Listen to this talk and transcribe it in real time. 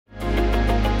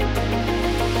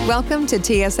Welcome to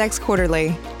TSX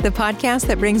Quarterly, the podcast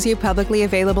that brings you publicly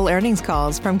available earnings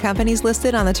calls from companies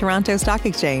listed on the Toronto Stock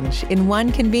Exchange in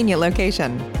one convenient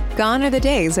location. Gone are the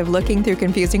days of looking through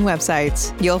confusing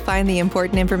websites. You'll find the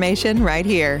important information right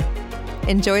here.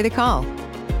 Enjoy the call.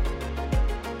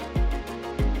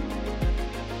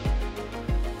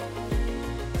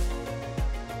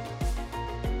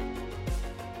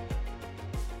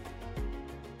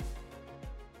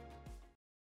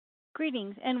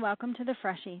 Greetings and welcome to the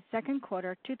Freshii second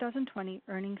quarter 2020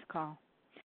 earnings call.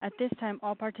 At this time,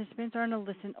 all participants are in a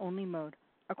listen-only mode.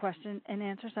 A question and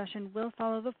answer session will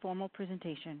follow the formal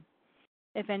presentation.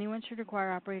 If anyone should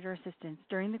require operator assistance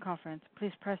during the conference,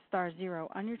 please press star 0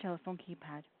 on your telephone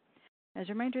keypad. As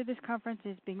a reminder, this conference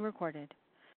is being recorded.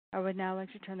 I would now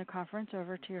like to turn the conference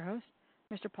over to your host,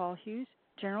 Mr. Paul Hughes,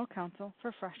 General Counsel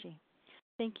for Freshii.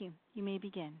 Thank you. You may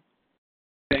begin.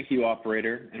 Thank you,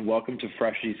 operator, and welcome to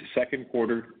Freshii's second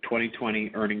quarter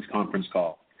 2020 earnings conference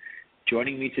call.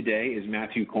 Joining me today is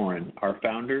Matthew Corrin, our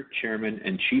founder, chairman,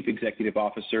 and chief executive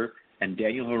officer, and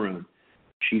Daniel Haroun,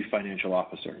 chief financial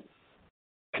officer.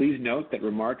 Please note that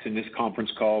remarks in this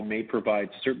conference call may provide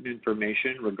certain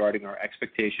information regarding our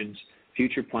expectations,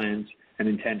 future plans, and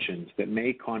intentions that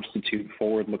may constitute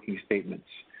forward-looking statements.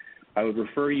 I would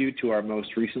refer you to our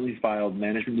most recently filed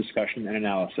management discussion and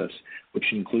analysis, which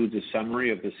includes a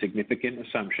summary of the significant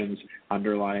assumptions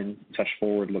underlying such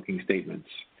forward-looking statements,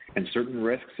 and certain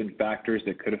risks and factors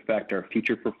that could affect our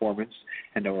future performance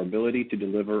and our ability to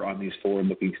deliver on these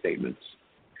forward-looking statements.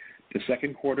 The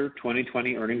second quarter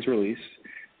 2020 earnings release,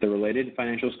 the related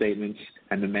financial statements,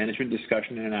 and the management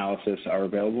discussion and analysis are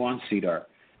available on SEDAR,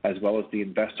 as well as the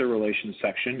investor relations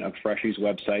section of Freshii's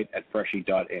website at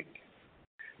freshii.inc.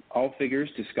 All figures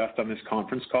discussed on this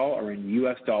conference call are in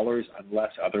U.S. dollars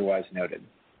unless otherwise noted.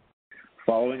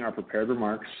 Following our prepared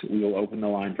remarks, we will open the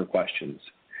line for questions.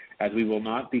 As we will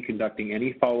not be conducting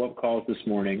any follow-up calls this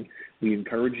morning, we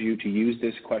encourage you to use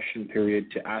this question period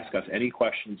to ask us any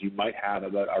questions you might have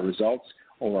about our results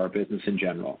or our business in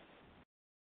general.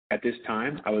 At this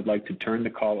time, I would like to turn the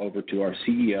call over to our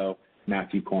CEO,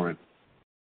 Matthew Corrin.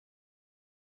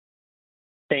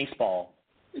 Thanks, Paul.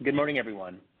 Good morning,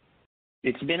 everyone.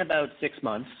 It's been about 6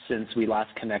 months since we last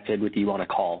connected with you on a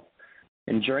call.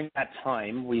 And during that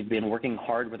time, we've been working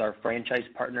hard with our franchise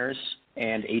partners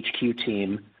and HQ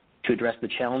team to address the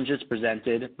challenges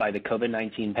presented by the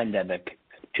COVID-19 pandemic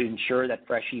to ensure that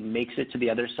Freshii makes it to the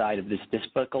other side of this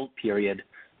difficult period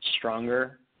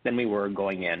stronger than we were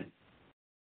going in.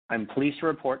 I'm pleased to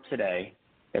report today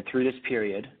that through this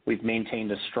period, we've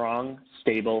maintained a strong,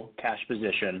 stable cash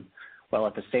position, while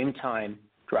at the same time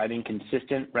driving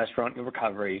consistent restaurant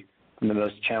recovery from the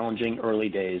most challenging early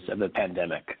days of the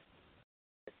pandemic.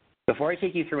 Before I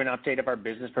take you through an update of our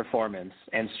business performance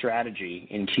and strategy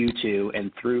in Q2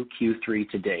 and through Q3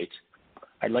 to date,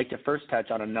 I'd like to first touch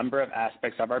on a number of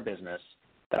aspects of our business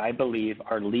that I believe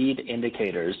are lead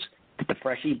indicators that the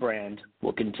Freshii brand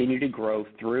will continue to grow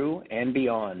through and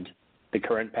beyond the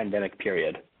current pandemic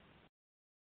period.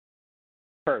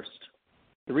 First,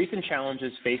 the recent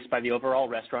challenges faced by the overall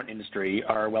restaurant industry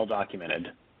are well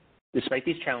documented. Despite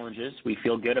these challenges, we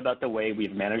feel good about the way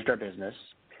we've managed our business,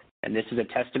 and this is a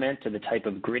testament to the type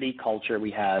of gritty culture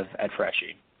we have at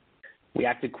Freshii. We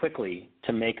acted quickly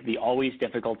to make the always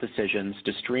difficult decisions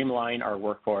to streamline our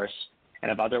workforce and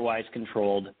have otherwise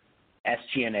controlled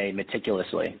SG&A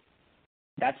meticulously.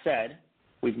 That said,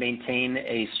 we've maintained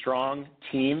a strong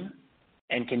team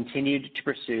and continued to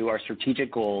pursue our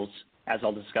strategic goals, as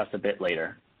I'll discuss a bit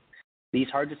later. These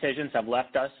hard decisions have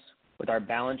left us with our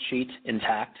balance sheet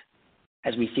intact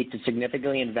as we seek to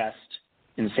significantly invest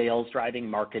in sales-driving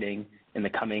marketing in the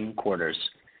coming quarters,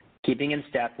 keeping in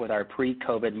step with our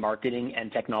pre-COVID marketing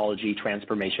and technology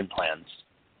transformation plans.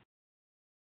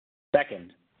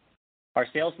 Second, our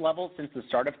sales levels since the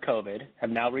start of COVID have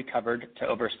now recovered to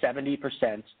over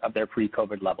 70% of their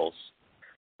pre-COVID levels.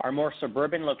 Our more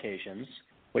suburban locations,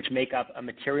 which make up a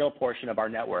material portion of our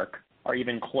network, are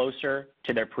even closer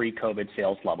to their pre-COVID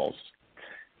sales levels.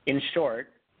 In short,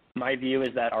 my view is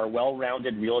that our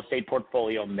well-rounded real estate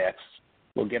portfolio mix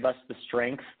will give us the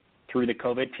strength through the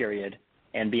COVID period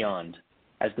and beyond,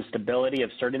 as the stability of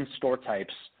certain store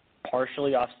types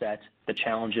partially offset the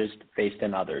challenges faced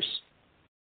in others.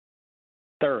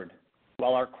 Third,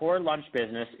 while our core lunch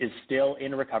business is still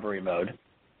in recovery mode,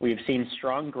 we have seen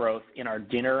strong growth in our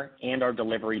dinner and our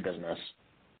delivery business.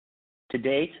 To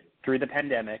date, through the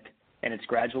pandemic and its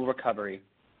gradual recovery,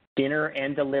 dinner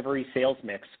and delivery sales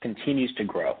mix continues to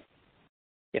grow.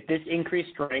 If this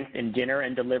increased strength in dinner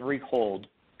and delivery hold,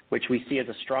 which we see as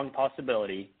a strong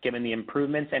possibility given the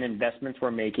improvements and investments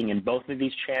we're making in both of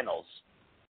these channels,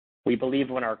 We believe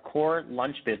when our core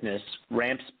lunch business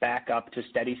ramps back up to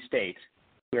steady state,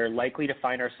 we are likely to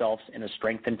find ourselves in a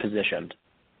strengthened position.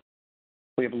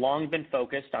 We have long been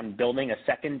focused on building a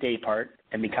second day part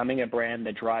and becoming a brand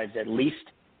that drives at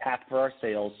least half of our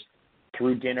sales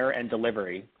through dinner and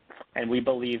delivery, and we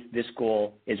believe this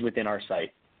goal is within our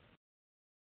sight.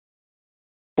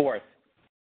 Fourth,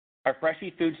 our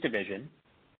Freshii Foods division,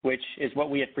 which is what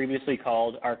we had previously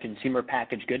called our consumer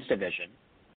packaged goods division,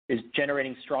 is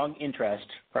generating strong interest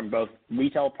from both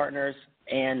retail partners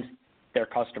and their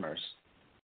customers.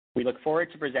 We look forward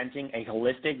to presenting a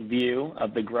holistic view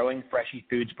of the growing Freshii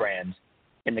Foods brand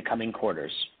in the coming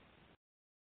quarters.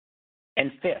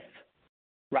 And fifth,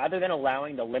 rather than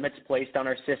allowing the limits placed on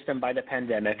our system by the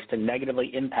pandemic to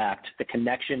negatively impact the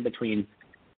connection between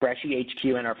Freshii HQ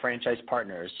and our franchise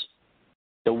partners,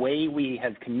 the way we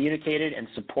have communicated and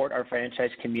support our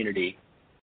franchise community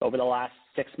over the last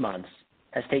 6 months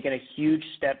has taken a huge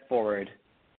step forward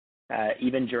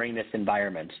even during this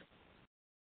environment.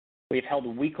 We've held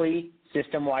weekly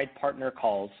system-wide partner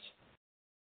calls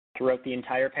throughout the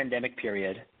entire pandemic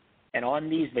period, and on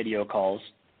these video calls,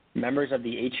 members of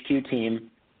the HQ team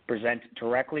present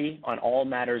directly on all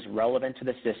matters relevant to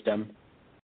the system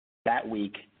that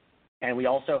week, and we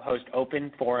also host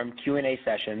open forum Q&A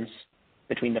sessions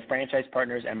between the franchise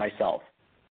partners and myself.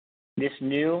 This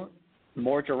new,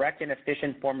 more direct and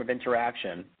efficient form of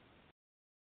interaction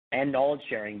and knowledge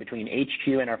sharing between HQ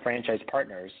and our franchise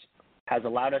partners has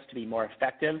allowed us to be more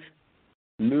effective,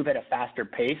 move at a faster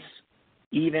pace,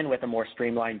 even with a more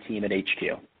streamlined team at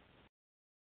HQ.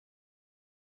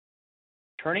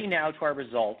 Turning now to our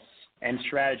results and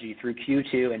strategy through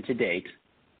Q2 and to date,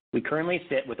 we currently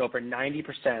sit with over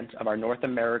 90% of our North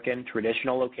American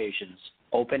traditional locations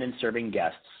open and serving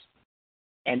guests,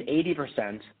 and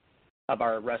 80% of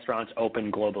our restaurants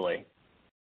open globally.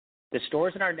 The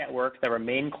stores in our network that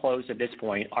remain closed at this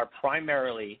point are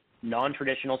primarily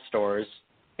non-traditional stores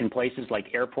in places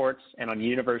like airports and on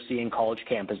university and college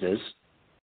campuses,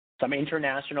 some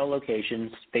international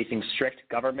locations facing strict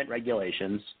government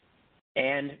regulations,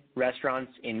 and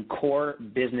restaurants in core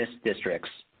business districts.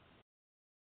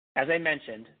 As I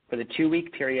mentioned, for the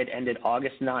 2-week period ended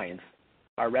August 9th,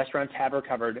 our restaurants have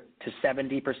recovered to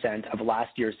 70% of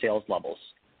last year's sales levels.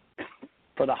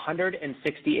 For the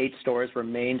 168 stores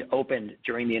remained open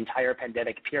during the entire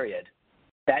pandemic period,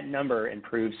 that number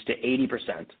improves to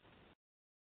 80%.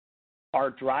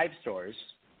 Our drive stores,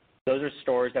 those are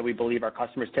stores that we believe our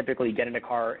customers typically get in a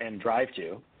car and drive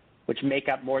to, which make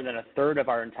up more than a third of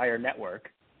our entire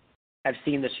network, have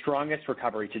seen the strongest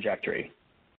recovery trajectory.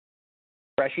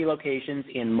 Freshii locations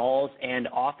in malls and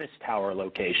office tower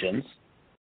locations,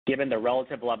 given the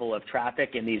relative level of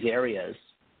traffic in these areas,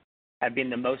 have been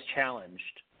the most challenged,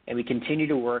 and we continue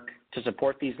to work to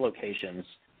support these locations,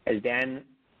 as Dan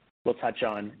will touch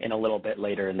on in a little bit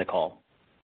later in the call.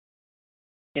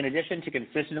 In addition to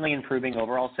consistently improving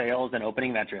overall sales and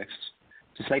opening metrics,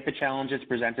 despite the challenges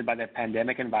presented by the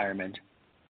pandemic environment,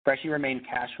 Freshii remained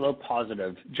cash flow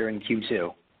positive during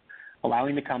Q2,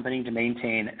 allowing the company to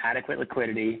maintain adequate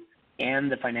liquidity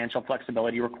and the financial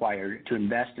flexibility required to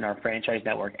invest in our franchise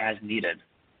network as needed.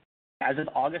 As of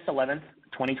August 11th,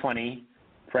 2020,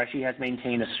 Freshii has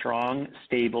maintained a strong,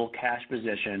 stable cash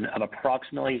position of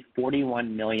approximately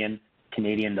 41 million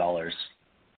Canadian dollars.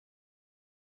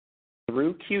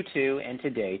 Through Q2 and to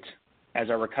date, as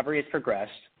our recovery has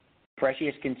progressed, Freshii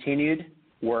has continued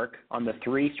work on the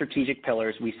 3 strategic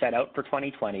pillars we set out for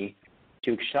 2020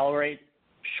 to accelerate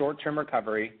short-term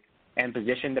recovery and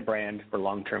position the brand for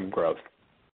long-term growth.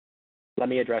 Let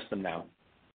me address them now.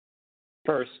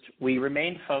 First, we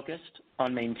remain focused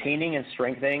on maintaining and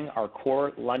strengthening our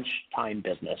core lunchtime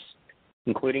business,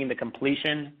 including the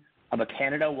completion of a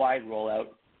Canada-wide rollout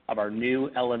of our new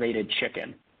elevated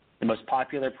chicken, the most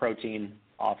popular protein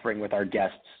offering with our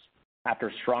guests,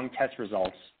 after strong test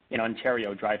results in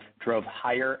Ontario drove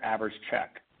higher average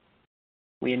check.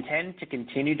 We intend to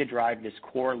continue to drive this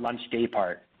core lunch day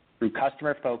part through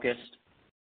customer-focused,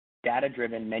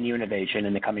 data-driven menu innovation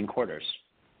in the coming quarters.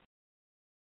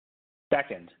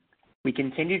 Second, we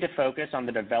continue to focus on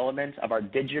the development of our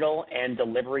digital and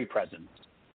delivery presence.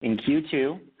 In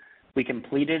Q2, we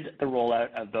completed the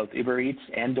rollout of both Uber Eats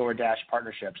and DoorDash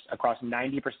partnerships across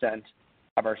 90%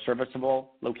 of our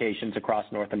serviceable locations across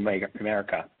North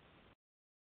America.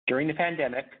 During the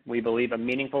pandemic, we believe a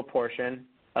meaningful portion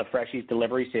of Freshii's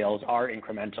delivery sales are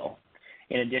incremental,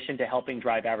 in addition to helping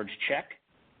drive average check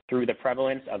through the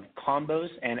prevalence of combos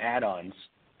and add-ons,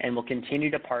 and will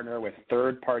continue to partner with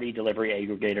third-party delivery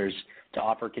aggregators to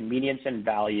offer convenience and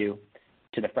value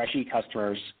to the Freshii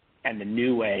customers and the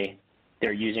new way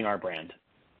they're using our brand.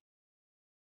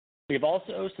 We've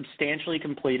also substantially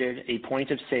completed a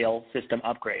point-of-sale system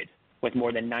upgrade, with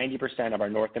more than 90% of our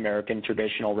North American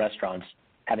traditional restaurants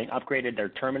having upgraded their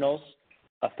terminals,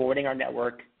 affording our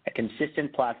network a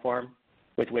consistent platform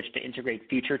with which to integrate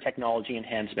future technology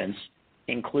enhancements,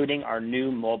 including our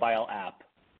new mobile app.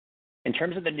 In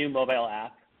terms of the new mobile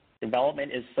app,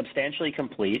 development is substantially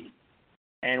complete,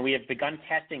 and we have begun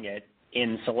testing it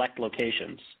in select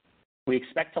locations. We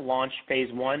expect to launch phase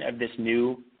 1 of this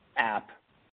new app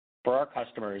for our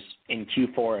customers in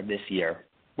Q4 of this year.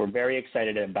 We're very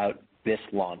excited about this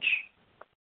launch.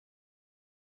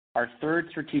 Our third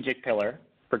strategic pillar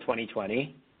for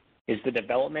 2020 is the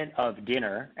development of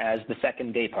dinner as the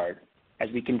second day part, as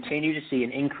we continue to see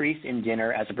an increase in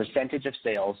dinner as a percentage of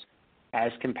sales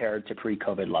as compared to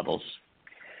pre-COVID levels.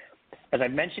 As I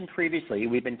mentioned previously,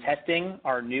 we've been testing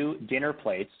our new dinner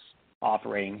plates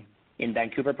offering in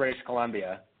Vancouver, British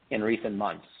Columbia in recent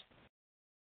months.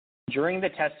 During the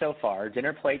test so far,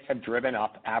 dinner plates have driven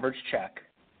up average check,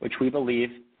 which we believe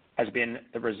has been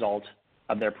the result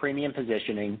of their premium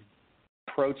positioning,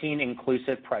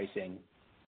 protein-inclusive pricing,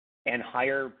 and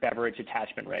higher beverage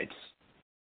attachment rates.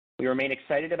 We remain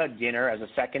excited about dinner as a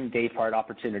second day part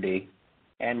opportunity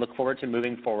and look forward to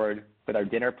moving forward with our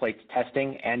dinner plates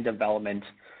testing and development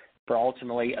for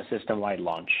ultimately a system-wide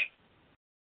launch.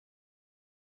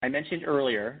 I mentioned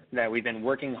earlier that we've been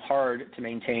working hard to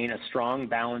maintain a strong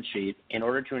balance sheet in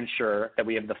order to ensure that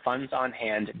we have the funds on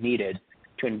hand needed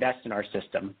to invest in our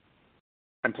system.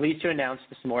 I'm pleased to announce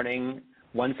this morning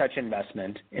one such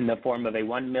investment in the form of a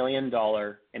 $1 million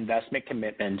investment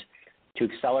commitment to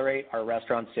accelerate our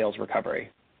restaurant sales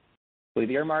recovery. We've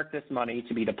earmarked this money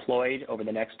to be deployed over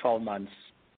the next 12 months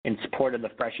in support of the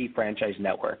Freshii franchise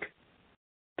network.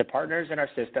 The partners in our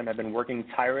system have been working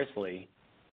tirelessly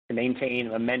to maintain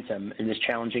momentum in this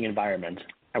challenging environment,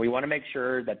 and we want to make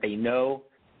sure that they know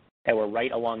that we're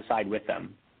right alongside with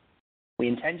them. We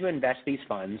intend to invest these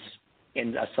funds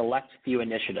in a select few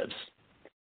initiatives.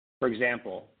 For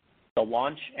example, the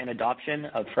launch and adoption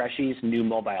of Freshii's new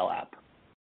mobile app,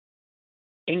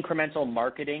 incremental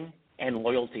marketing and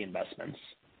loyalty investments,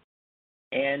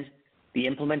 and the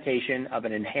implementation of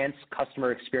an enhanced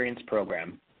customer experience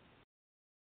program.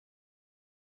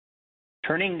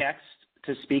 Turning next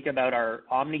to speak about our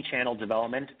omni-channel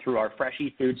development through our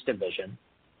Freshii Foods division.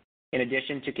 In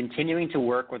addition to continuing to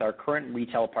work with our current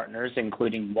retail partners,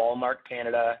 including Walmart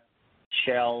Canada,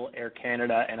 Shell, Air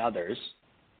Canada, and others,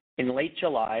 in late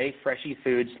July, Freshii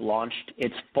Foods launched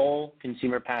its full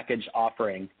consumer package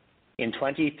offering in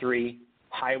 23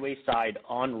 highway-side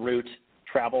en route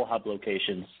travel hub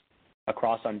locations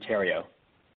across Ontario,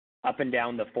 up and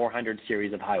down the 400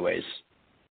 series of highways.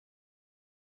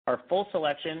 Our full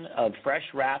selection of fresh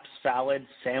wraps, salads,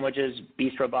 sandwiches,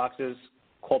 bistro boxes,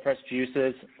 cold-pressed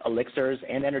juices, elixirs,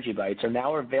 and energy bites are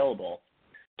now available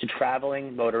to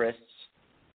traveling motorists,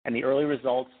 and the early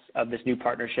results of this new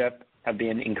partnership have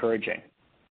been encouraging.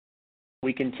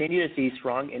 We continue to see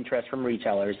strong interest from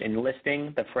retailers in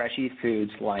listing the Freshii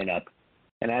Foods lineup,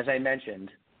 and as I mentioned,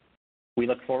 we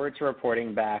look forward to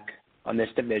reporting back on this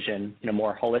division in a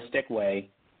more holistic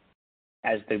way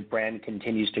as the brand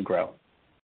continues to grow.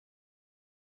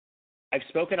 I've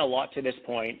spoken a lot to this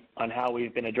point on how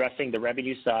we've been addressing the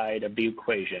revenue side of the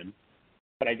equation,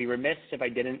 but I'd be remiss if I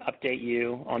didn't update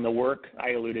you on the work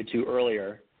I alluded to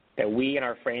earlier that we and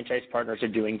our franchise partners are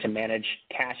doing to manage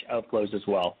cash outflows as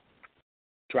well.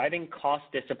 Driving cost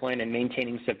discipline and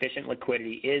maintaining sufficient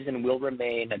liquidity is and will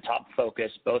remain a top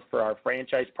focus both for our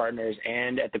franchise partners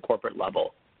and at the corporate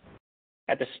level.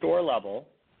 At the store level,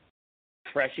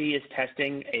 Freshii is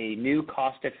testing a new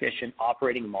cost-efficient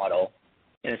operating model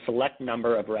in a select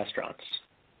number of restaurants.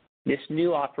 This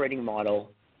new operating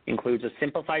model includes a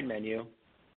simplified menu,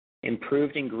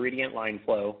 improved ingredient line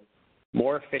flow,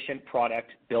 more efficient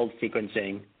product build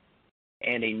sequencing,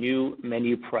 and a new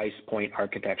menu price point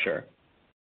architecture.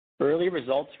 Early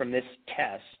results from this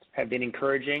test have been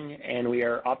encouraging, and we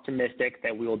are optimistic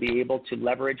that we will be able to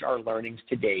leverage our learnings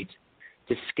to date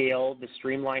to scale the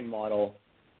streamlined model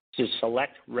to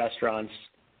select restaurants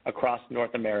across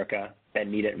North America that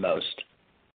need it most.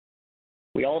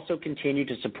 We also continue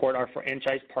to support our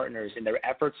franchise partners in their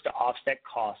efforts to offset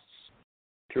costs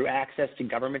through access to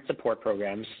government support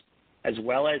programs, as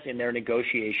well as in their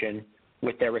negotiation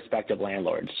with their respective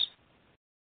landlords.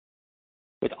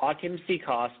 With occupancy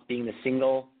costs being the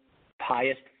single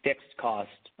highest fixed cost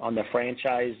on the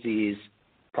franchisee's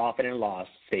profit and loss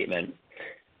statement,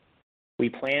 we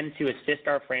plan to assist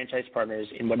our franchise partners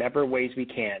in whatever ways we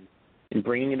can in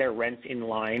bringing their rents in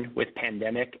line with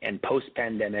pandemic and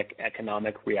post-pandemic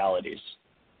economic realities.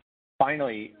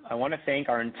 Finally, I want to thank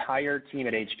our entire team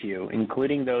at HQ,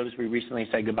 including those we recently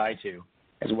said goodbye to,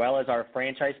 as well as our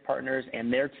franchise partners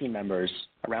and their team members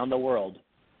around the world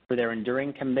for their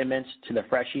enduring commitment to the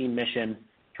Freshii mission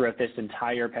throughout this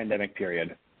entire pandemic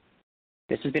period.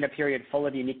 This has been a period full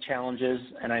of unique challenges,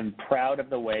 and I'm proud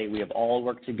of the way we have all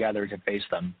worked together to face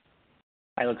them.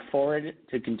 I look forward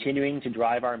to continuing to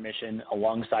drive our mission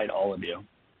alongside all of you.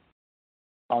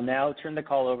 I'll now turn the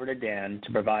call over to Dan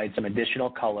to provide some additional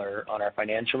color on our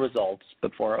financial results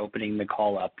before opening the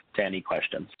call up to any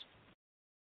questions.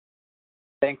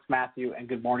 Thanks, Matthew, and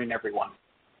good morning, everyone.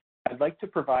 I'd like to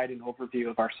provide an overview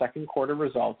of our second quarter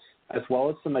results, as well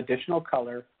as some additional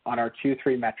color on our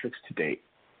Q3 metrics to date.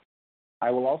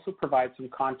 I will also provide some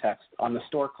context on the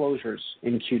store closures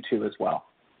in Q2 as well.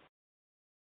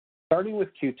 Starting with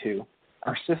Q2,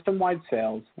 our system-wide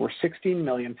sales were $16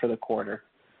 million for the quarter,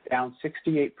 down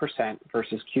 68%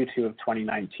 versus Q2 of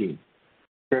 2019,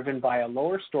 driven by a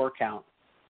lower store count,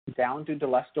 down due to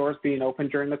less stores being open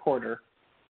during the quarter,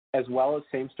 as well as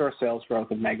same-store sales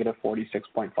growth of negative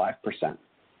 46.5%.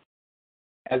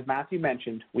 As Matthew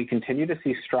mentioned, we continue to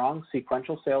see strong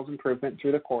sequential sales improvement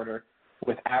through the quarter,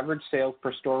 with average sales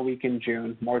per store week in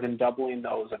June more than doubling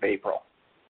those of April.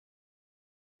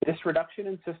 This reduction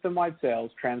in system-wide sales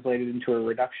translated into a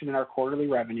reduction in our quarterly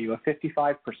revenue of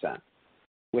 55%,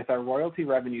 with our royalty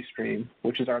revenue stream,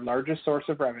 which is our largest source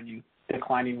of revenue,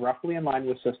 declining roughly in line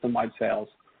with system-wide sales,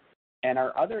 and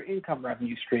our other income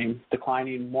revenue stream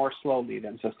declining more slowly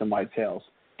than system-wide sales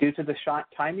due to the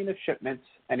timing of shipments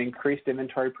and increased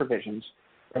inventory provisions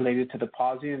related to the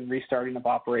pausing and restarting of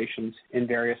operations in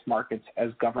various markets as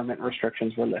government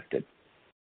restrictions were lifted.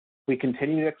 We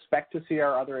continue to expect to see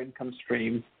our other income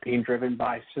stream being driven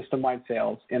by system-wide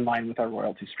sales in line with our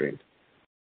royalty stream.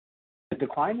 The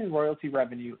decline in royalty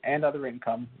revenue and other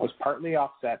income was partly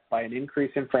offset by an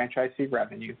increase in franchisee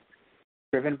revenue,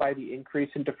 driven by the increase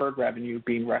in deferred revenue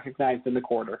being recognized in the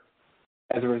quarter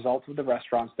as a result of the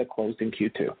restaurants that closed in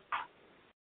Q2.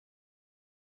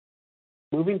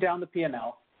 Moving down the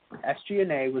P&L,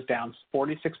 SG&A was down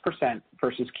 46%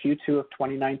 versus Q2 of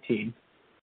 2019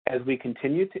 as we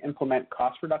continued to implement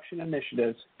cost reduction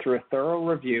initiatives through a thorough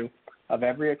review of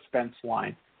every expense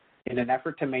line in an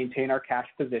effort to maintain our cash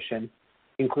position,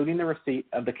 including the receipt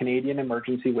of the Canadian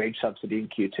Emergency Wage Subsidy in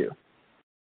Q2.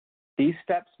 These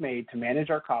steps made to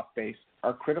manage our cost base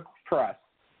are critical for us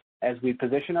as we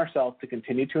position ourselves to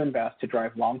continue to invest to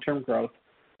drive long-term growth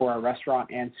for our restaurant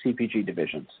and CPG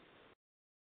divisions.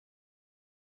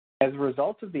 As a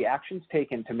result of the actions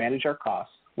taken to manage our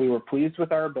costs, we were pleased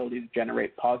with our ability to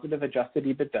generate positive adjusted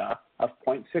EBITDA of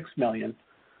 $0.6 million,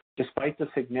 despite the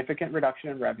significant reduction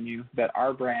in revenue that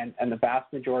our brand and the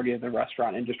vast majority of the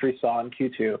restaurant industry saw in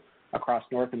Q2 across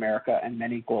North America and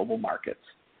many global markets.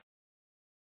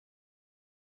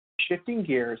 Shifting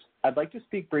gears, I'd like to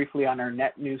speak briefly on our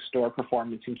net new store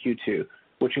performance in Q2,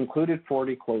 which included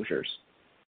 40 closures.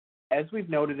 As we've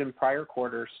noted in prior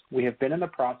quarters, we have been in the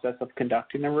process of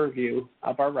conducting a review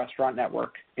of our restaurant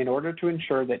network in order to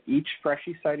ensure that each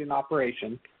Freshii site in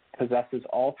operation possesses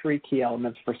all three key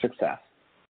elements for success: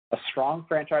 a strong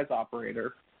franchise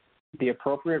operator, the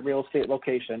appropriate real estate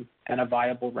location, and a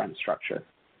viable rent structure.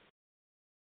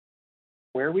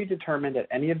 Where we determine that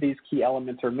any of these key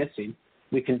elements are missing,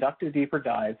 we conduct a deeper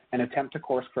dive and attempt to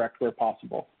course correct where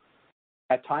possible.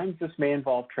 At times, this may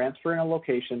involve transferring a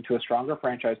location to a stronger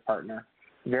franchise partner,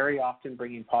 very often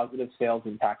bringing positive sales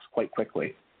impacts quite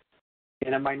quickly.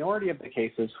 In a minority of the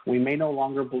cases, we may no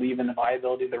longer believe in the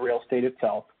viability of the real estate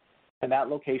itself, and that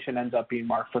location ends up being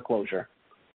marked for closure.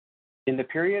 In the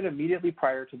period immediately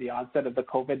prior to the onset of the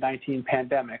COVID-19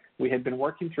 pandemic, we had been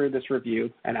working through this review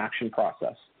and action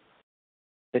process.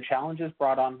 The challenges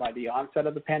brought on by the onset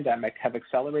of the pandemic have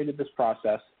accelerated this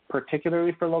process,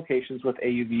 particularly for locations with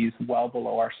AUVs well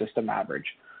below our system average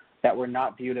that were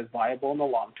not viewed as viable in the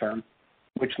long term,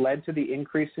 which led to the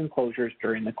increase in closures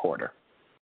during the quarter.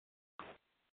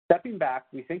 Stepping back,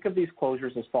 we think of these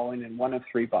closures as falling in one of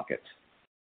three buckets.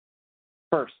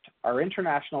 First, our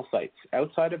international sites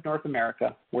outside of North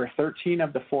America, where 13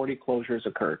 of the 40 closures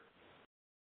occurred.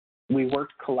 We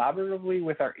worked collaboratively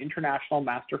with our international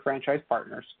master franchise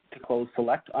partners to close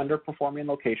select underperforming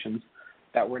locations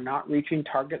that were not reaching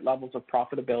target levels of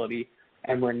profitability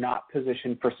and were not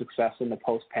positioned for success in the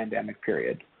post-pandemic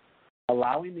period,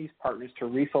 allowing these partners to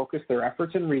refocus their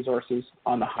efforts and resources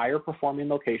on the higher performing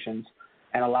locations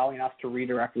and allowing us to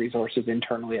redirect resources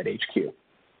internally at HQ.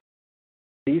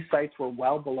 These sites were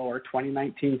well below our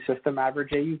 2019 system average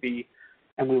AUV,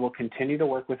 and we will continue to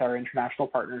work with our international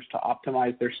partners to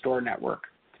optimize their store network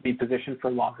to be positioned for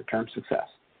longer-term success.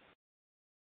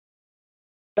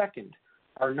 Second,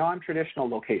 Our non-traditional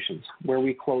locations, where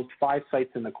we closed 5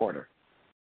 sites in the quarter.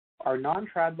 Our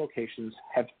non-trad locations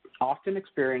have often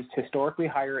experienced historically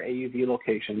higher AUV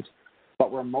locations,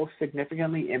 but were most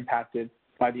significantly impacted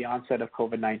by the onset of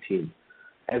COVID-19,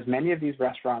 as many of these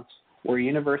restaurants were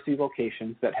university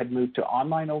locations that had moved to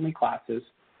online-only classes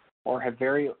or have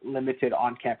very limited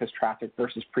on-campus traffic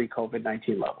versus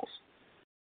pre-COVID-19 levels.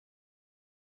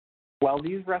 While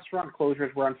these restaurant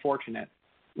closures were unfortunate,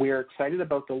 we are excited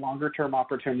about the longer-term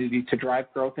opportunity to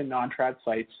drive growth in non-trad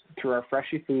sites through our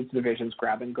Freshii Foods division's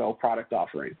grab-and-go product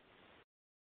offering.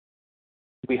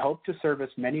 We hope to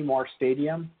service many more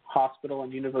stadium, hospital,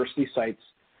 and university sites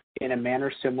in a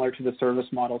manner similar to the service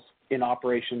models in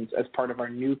operations as part of our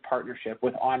new partnership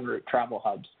with En route travel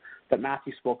hubs that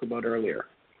Matthew spoke about earlier.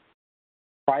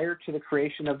 Prior to the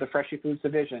creation of the Freshii Foods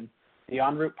division, the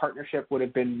En route partnership would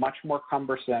have been much more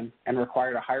cumbersome and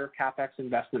required a higher CapEx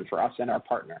investment for us and our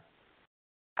partner.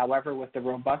 However, with the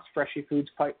robust Freshii Foods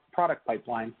product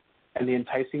pipeline and the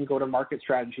enticing go-to-market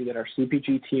strategy that our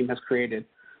CPG team has created,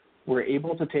 we're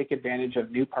able to take advantage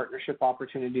of new partnership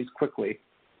opportunities quickly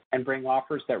and bring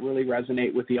offers that really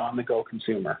resonate with the on-the-go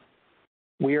consumer.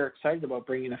 We are excited about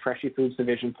bringing the Freshii Foods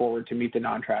division forward to meet the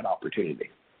non-trad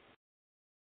opportunity.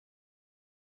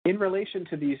 In relation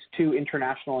to these two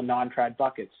international and non-trad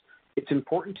buckets, it's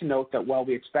important to note that while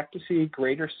we expect to see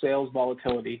greater sales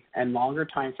volatility and longer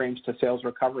timeframes to sales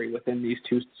recovery within these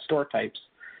two store types,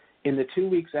 in the 2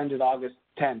 weeks ended August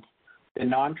 10th, the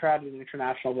non-trad and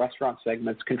international restaurant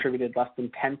segments contributed less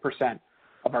than 10%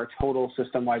 of our total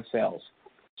system-wide sales.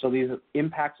 So these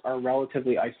impacts are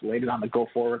relatively isolated on the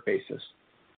go-forward basis.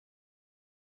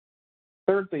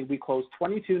 Thirdly, we closed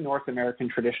 22 North American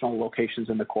traditional locations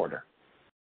in the quarter.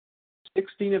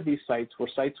 16 of these sites were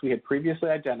sites we had previously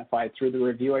identified through the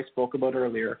review I spoke about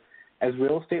earlier as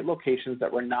real estate locations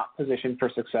that were not positioned for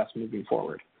success moving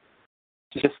forward.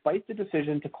 Despite the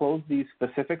decision to close these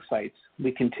specific sites,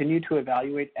 we continue to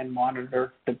evaluate and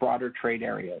monitor the broader trade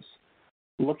areas,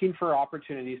 looking for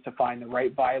opportunities to find the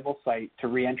right viable site to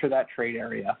re-enter that trade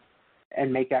area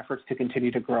and make efforts to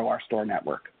continue to grow our store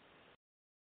network.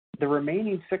 The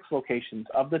remaining 6 locations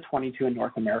of the 22 in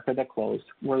North America that closed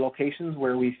were locations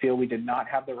where we feel we did not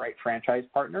have the right franchise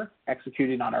partner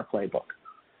executing on our playbook.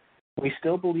 We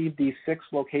still believe these 6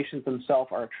 locations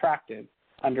themselves are attractive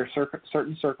under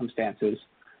certain circumstances,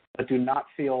 but do not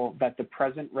feel that the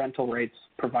present rental rates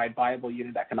provide viable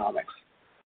unit economics.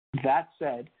 That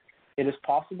said, it is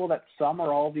possible that some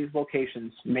or all of these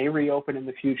locations may reopen in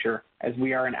the future as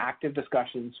we are in active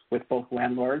discussions with both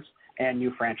landlords and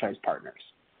new franchise partners.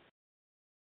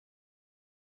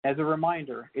 As a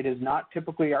reminder, it is not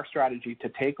typically our strategy to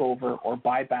take over or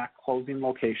buy back closing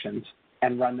locations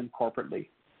and run them corporately.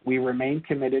 We remain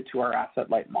committed to our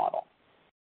asset-light model.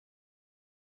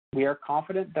 We are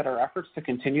confident that our efforts to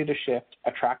continue to shift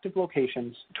attractive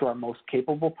locations to our most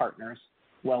capable partners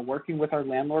while working with our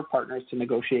landlord partners to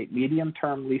negotiate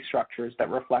medium-term lease structures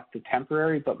that reflect the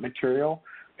temporary but material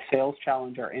sales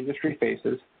challenge our industry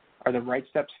faces are the right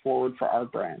steps forward for our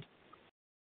brand.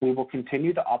 We will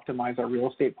continue to optimize our real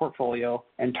estate portfolio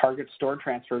and target store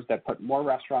transfers that put more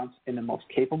restaurants in the most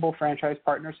capable franchise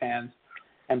partners' hands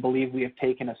and believe we have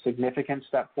taken a significant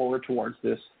step forward towards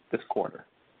this quarter.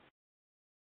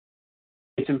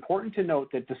 It's important to note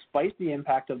that despite the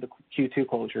impact of the Q2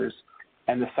 closures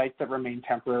and the sites that remain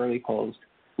temporarily closed,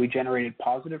 we generated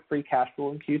positive free cash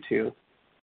flow in Q2,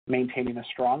 maintaining a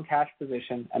strong cash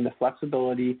position and the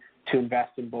flexibility to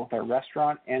invest in both our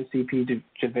restaurant and CP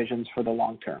divisions for the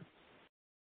long term.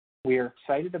 We are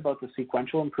excited about the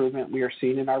sequential improvement we are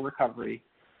seeing in our recovery,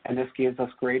 and this gives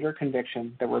us greater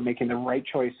conviction that we're making the right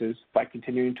choices by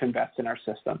continuing to invest in our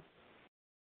system.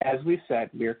 As we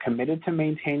said, we are committed to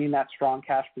maintaining that strong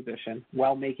cash position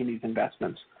while making these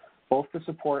investments, both to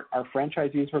support our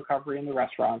franchisees' recovery in the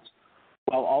restaurants,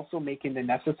 while also making the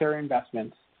necessary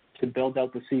investments to build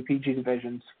out the CPG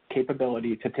division's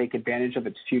capability to take advantage of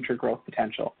its future growth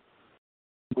potential.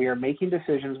 We are making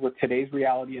decisions with today's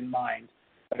reality in mind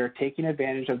that are taking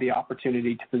advantage of the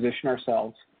opportunity to position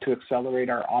ourselves to accelerate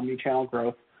our omni-channel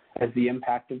growth as the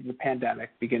impact of the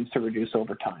pandemic begins to reduce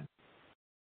over time.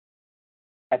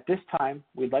 At this time,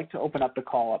 we'd like to open up the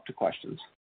call up to questions.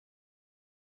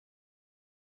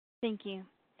 Thank you.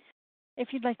 If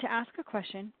you'd like to ask a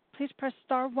question, please press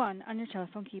star 1 on your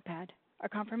telephone keypad. A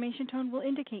confirmation tone will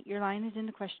indicate your line is in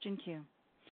the question queue.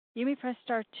 You may press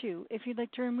star 2 if you'd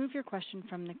like to remove your question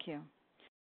from the queue.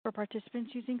 For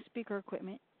participants using speaker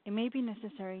equipment, it may be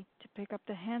necessary to pick up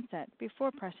the handset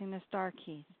before pressing the star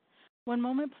keys. One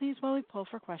moment, please, while we pull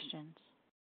for questions.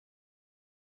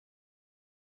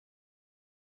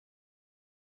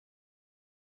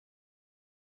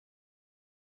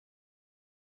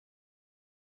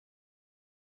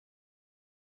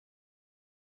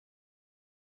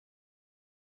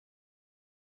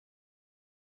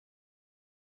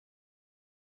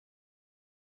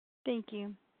 Thank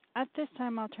you. At this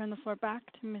time, I'll turn the floor back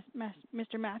to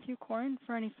Mr. Matthew Corrin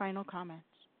for any final comments.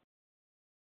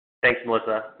 Thanks,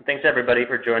 Melissa. Thanks, everybody,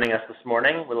 for joining us this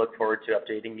morning. We look forward to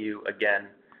updating you again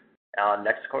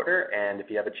next quarter. And if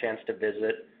you have a chance to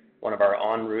visit one of our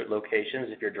en route locations,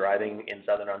 if you're driving in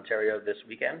Southern Ontario this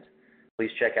weekend, please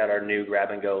check out our new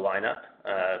grab-and-go lineup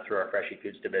through our Freshii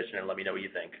Foods division and let me know what you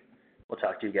think. We'll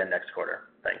talk to you again next quarter.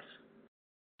 Thanks.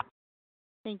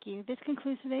 Thank you. This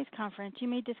concludes today's conference. You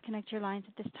may disconnect your lines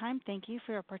at this time. Thank you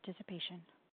for your participation.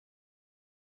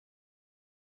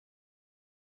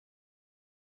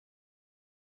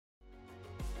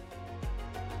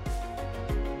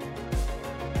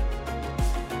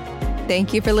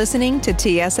 Thank you for listening to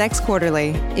TSX Quarterly.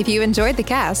 If you enjoyed the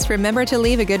cast, remember to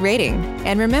leave a good rating.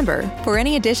 And remember, for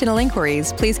any additional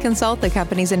inquiries, please consult the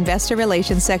company's investor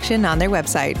relations section on their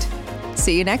website.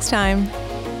 See you next time.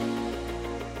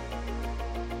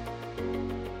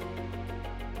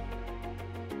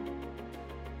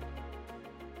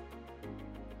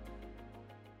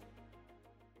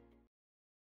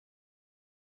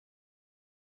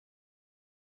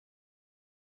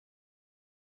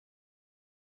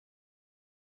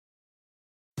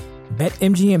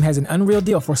 BetMGM has an unreal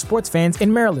deal for sports fans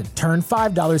in Maryland. Turn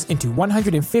 $5 into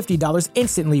 $150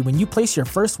 instantly when you place your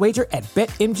first wager at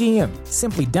BetMGM.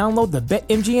 Simply download the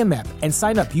BetMGM app and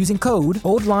sign up using code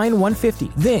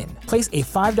OldLine150. Then, place a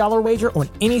 $5 wager on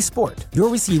any sport. You'll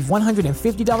receive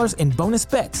 $150 in bonus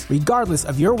bets, regardless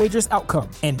of your wager's outcome.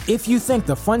 And if you think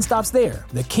the fun stops there,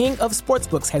 the king of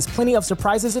sportsbooks has plenty of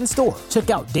surprises in store.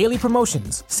 Check out daily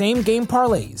promotions, same-game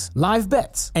parlays, live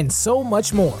bets, and so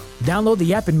much more. Download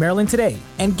the app in Maryland today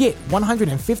and get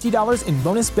 $150 in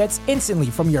bonus bets instantly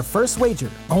from your first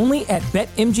wager. Only at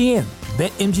BetMGM.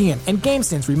 BetMGM and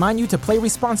GameSense remind you to play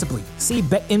responsibly. See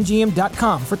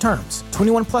BetMGM.com for terms.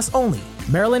 21 plus only.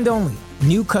 Maryland only.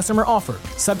 New customer offer.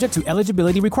 Subject to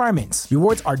eligibility requirements.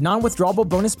 Rewards are non-withdrawable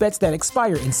bonus bets that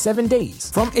expire in 7 days.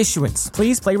 From issuance,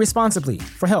 please play responsibly.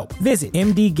 For help, visit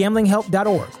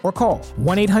mdgamblinghelp.org or call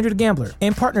 1-800-GAMBLER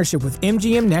in partnership with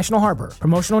MGM National Harbor.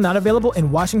 Promotional not available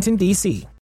in Washington, D.C.